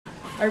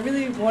I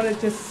really want to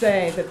just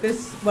say that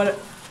what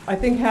I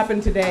think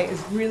happened today, is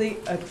really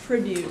a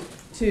tribute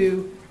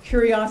to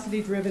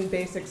curiosity-driven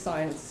basic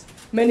science.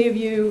 Many of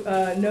you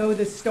know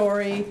the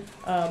story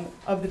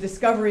of the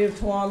discovery of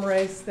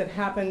telomerase that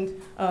happened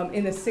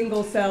in a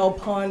single-cell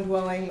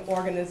pond-dwelling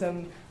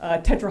organism,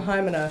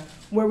 Tetrahymena,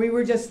 where we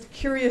were just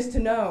curious to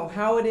know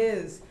how it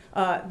is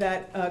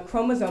that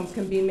chromosomes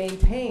can be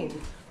maintained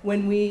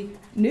when we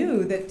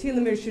knew that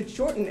telomeres should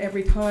shorten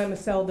every time a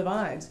cell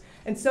divides.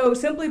 And so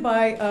simply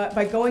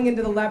by going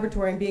into the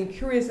laboratory and being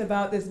curious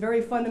about this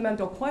very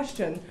fundamental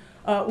question,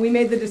 we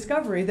made the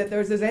discovery that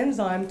there's this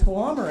enzyme,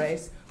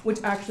 telomerase, which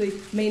actually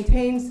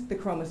maintains the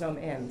chromosome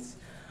ends.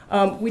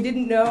 We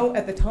didn't know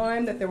at the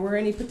time that there were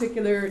any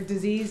particular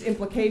disease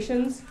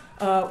implications.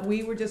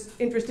 We were just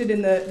interested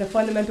in the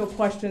fundamental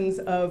questions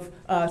of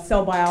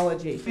cell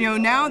biology. You know,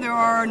 now there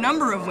are a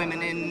number of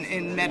women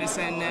in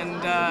medicine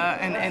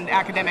and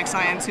academic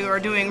science who are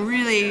doing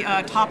really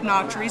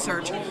top-notch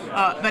research,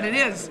 but it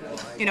is,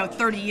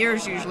 30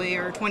 years usually,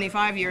 or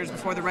 25 years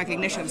before the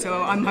recognition.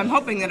 So I'm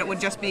hoping that it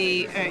would just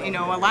be,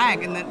 a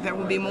lag, and that there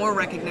will be more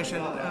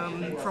recognition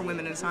for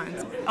women in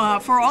science.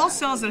 For all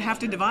cells that have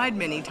to divide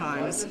many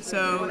times,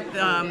 so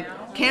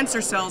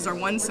cancer cells are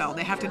one cell.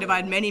 They have to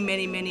divide many,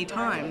 many, many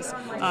times.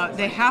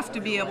 They have to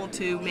be able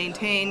to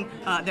maintain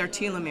their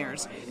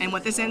telomeres. And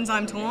what this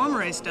enzyme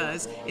telomerase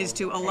does is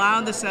to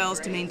allow the cells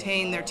to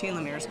maintain their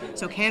telomeres.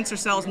 So cancer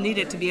cells need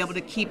it to be able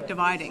to keep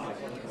dividing.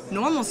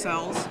 Normal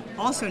cells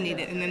also need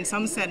it, and in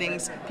some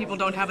settings, people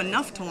don't have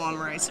enough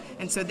telomerase,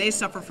 and so they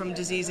suffer from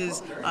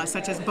diseases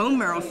such as bone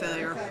marrow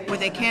failure, where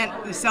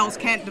the cells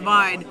can't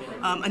divide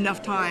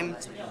enough time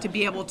to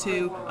be able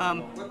to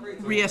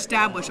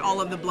reestablish all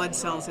of the blood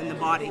cells in the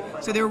body.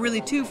 So there are really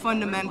two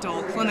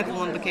fundamental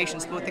clinical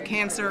implications, both the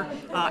cancer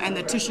and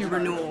the tissue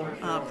renewal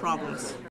problems.